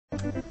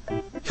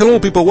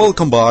Hello people,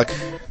 welcome back.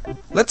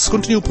 Let's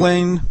continue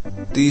playing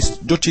this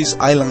Yoshi's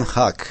Island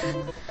hack,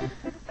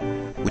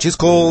 which is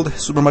called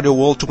Super Mario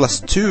World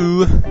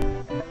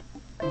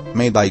 2+2,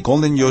 made by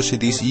Golden Yoshi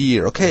this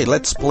year. Okay,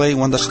 let's play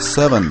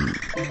 1-7.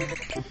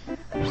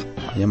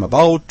 I am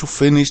about to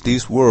finish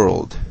this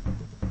world.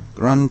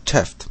 Grand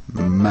Theft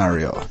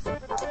Mario.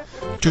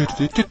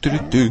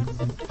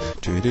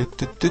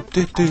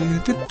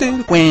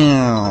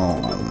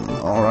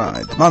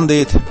 Alright,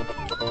 Bandit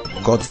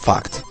got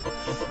fucked.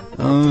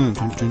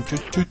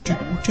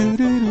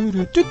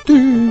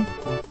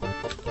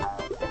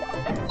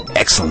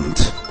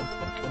 Excellent.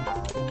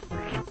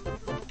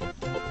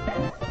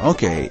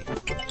 Okay,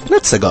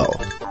 let's go.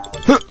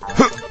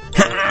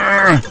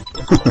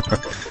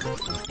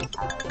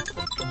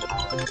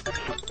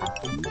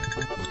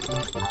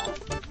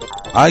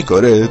 I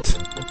got it.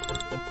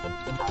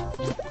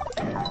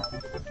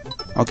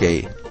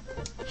 Okay,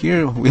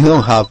 here we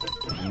don't have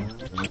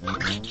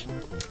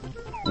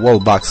wall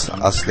bugs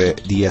as the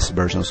DS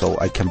version, so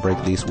I can break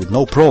this with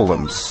no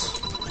problems.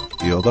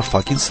 The other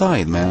fucking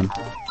side, man.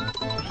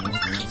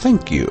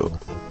 Thank you.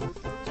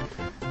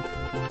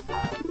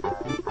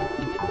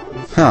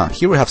 Huh,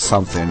 here we have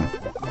something.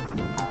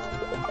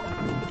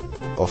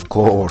 Of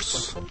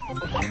course.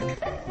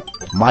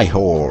 My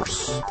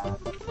horse.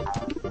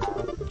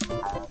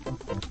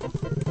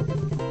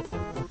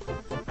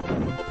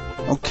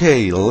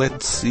 Okay,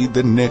 let's see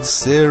the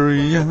next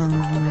area.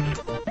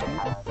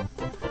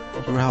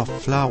 We have a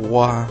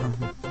flower,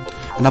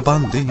 and a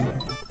bandit,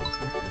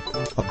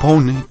 a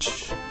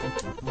ponage.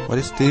 What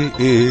is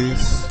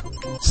this?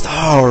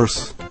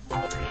 Stars!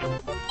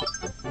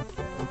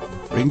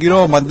 Bring it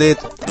on, bandit!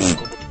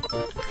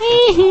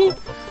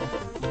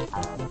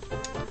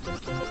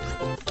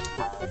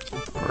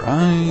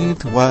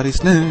 Right, what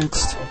is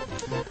next?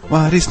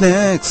 What is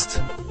next?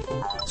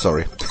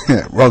 Sorry,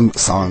 wrong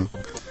song.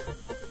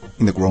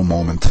 In the wrong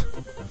moment.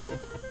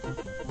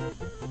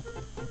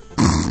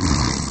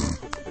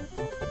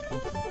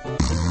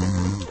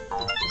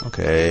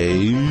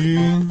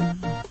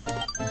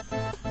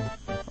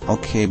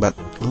 Okay, but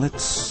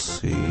let's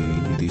see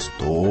this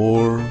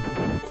door.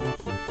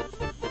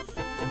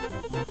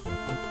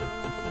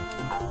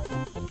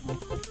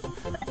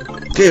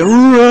 Okay,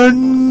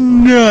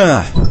 run!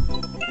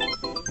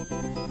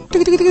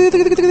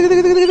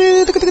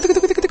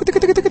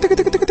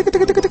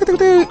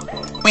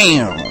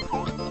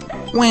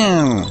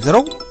 Wow, is that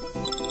all?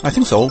 I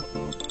think so.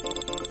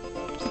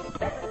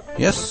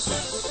 Yes.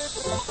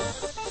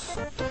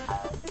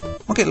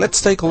 Okay,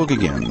 let's take a look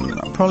again.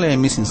 Probably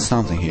I'm missing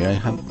something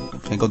here.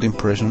 I got the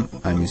impression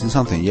I'm missing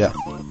something. Yeah.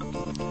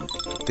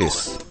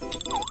 This.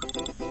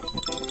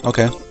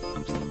 Okay.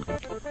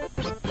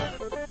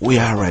 We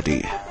are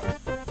ready.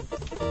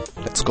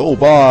 Let's go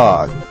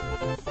back.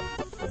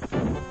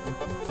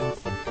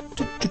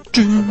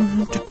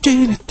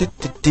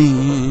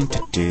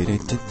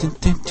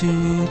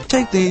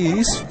 Take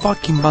this,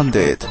 fucking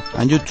bandit,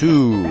 and you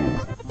too,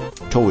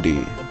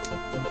 Toadie.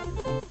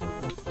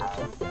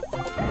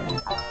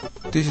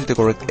 This is the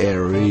correct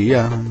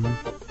area.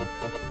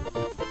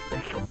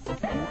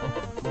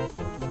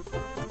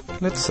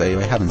 Let's save.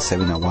 I haven't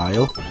saved in a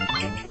while.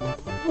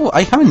 Oh,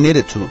 I haven't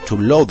needed to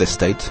load the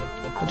state,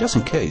 but just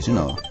in case, you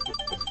know.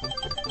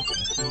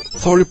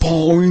 30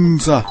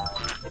 points!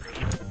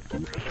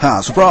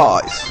 Ha,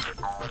 surprise!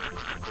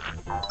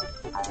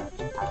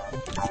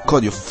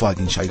 God, you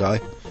fucking shy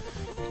guy.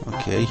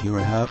 Okay, here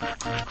I have.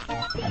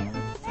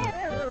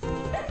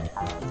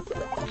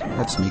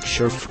 Let's make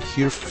sure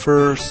here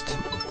first.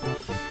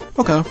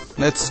 Okay,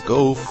 let's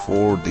go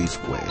for this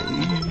way.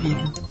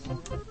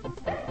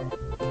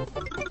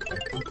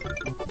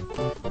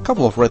 A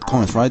couple of red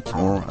coins, right?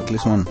 Or at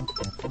least one.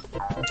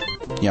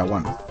 Yeah,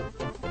 one.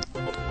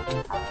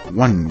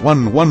 One.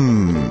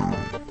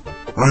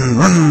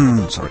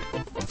 Run! Sorry.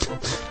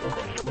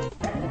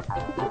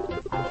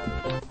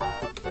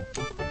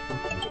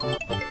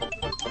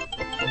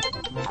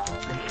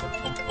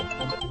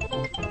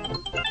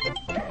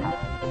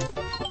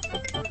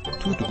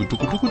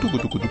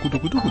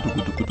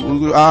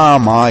 Oh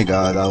my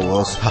god, that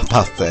was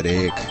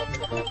pathetic.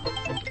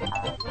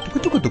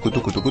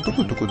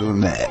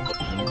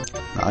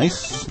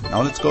 Nice.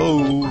 Now let's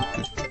go.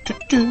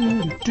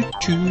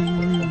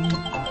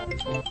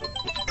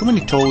 Too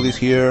many Toadies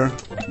here.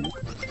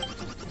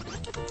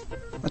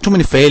 Too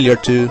many failures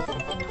too.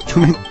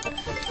 Too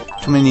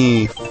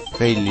many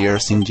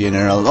failures in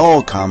general.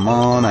 Oh come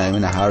on, I'm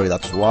in a hurry.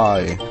 That's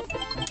why.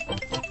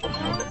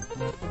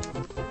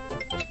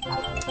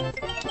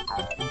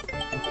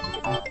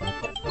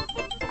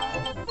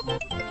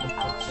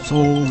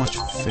 So much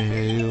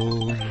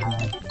fail,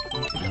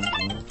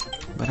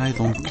 but I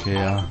don't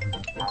care.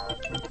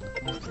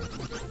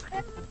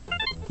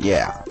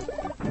 Yeah,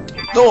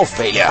 no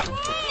failure.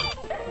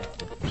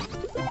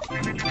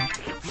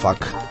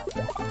 Fuck.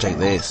 Take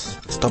this.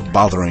 Stop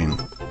bothering.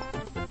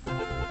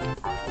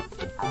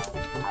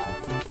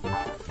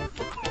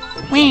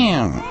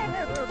 Wow.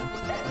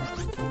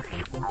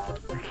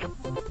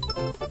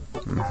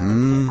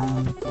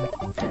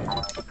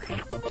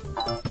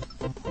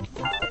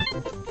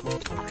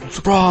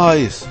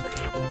 Surprise!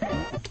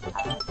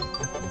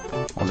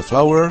 All the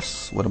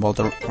flowers. What about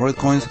the red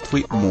coins?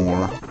 3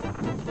 more.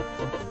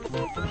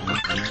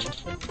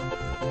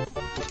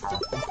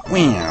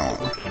 Wow.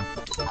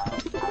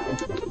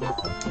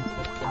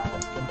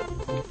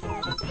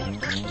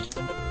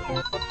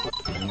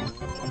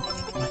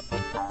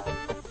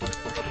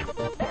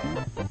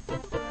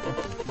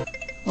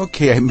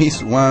 Okay, I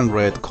missed 1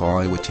 red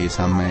coin, which is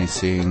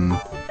amazing.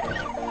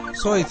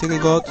 So I think I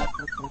got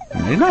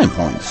 99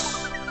 points.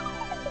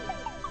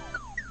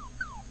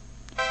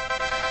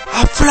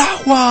 A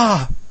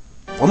flower!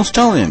 Bonus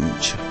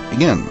challenge!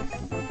 Again.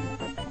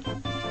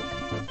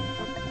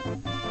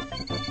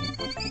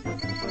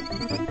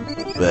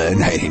 But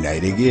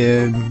 99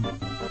 again.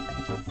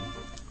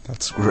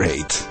 That's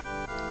great.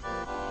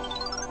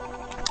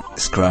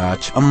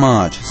 Scratch, a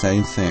match,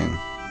 same thing.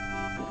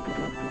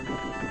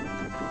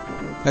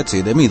 Let's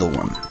see, the middle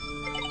one.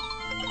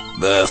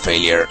 The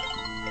failure.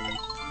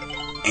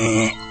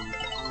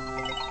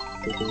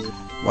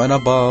 What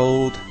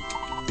about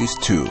these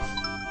 2?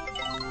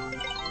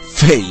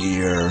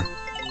 Failure.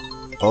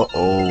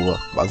 Uh-oh,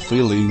 bad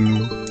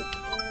feeling.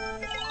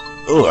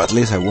 Oh, at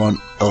least I won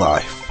a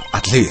life.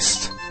 At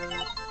least.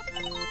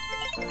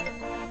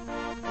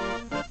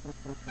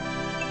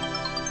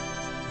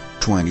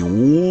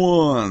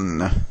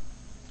 $21.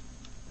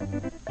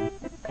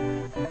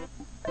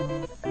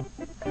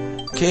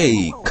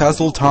 Okay,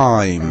 castle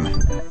time.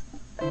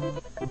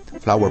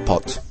 Flower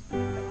pot.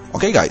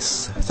 Okay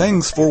guys,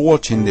 thanks for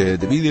watching the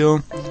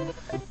video.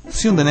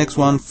 See you in the next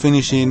one,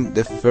 finishing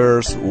the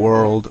first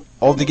world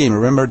of the game.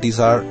 Remember, these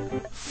are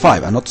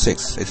 5 and not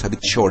 6. It's a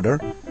bit shorter.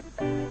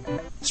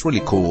 It's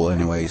really cool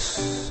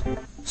anyways.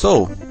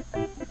 So,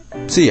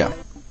 see ya.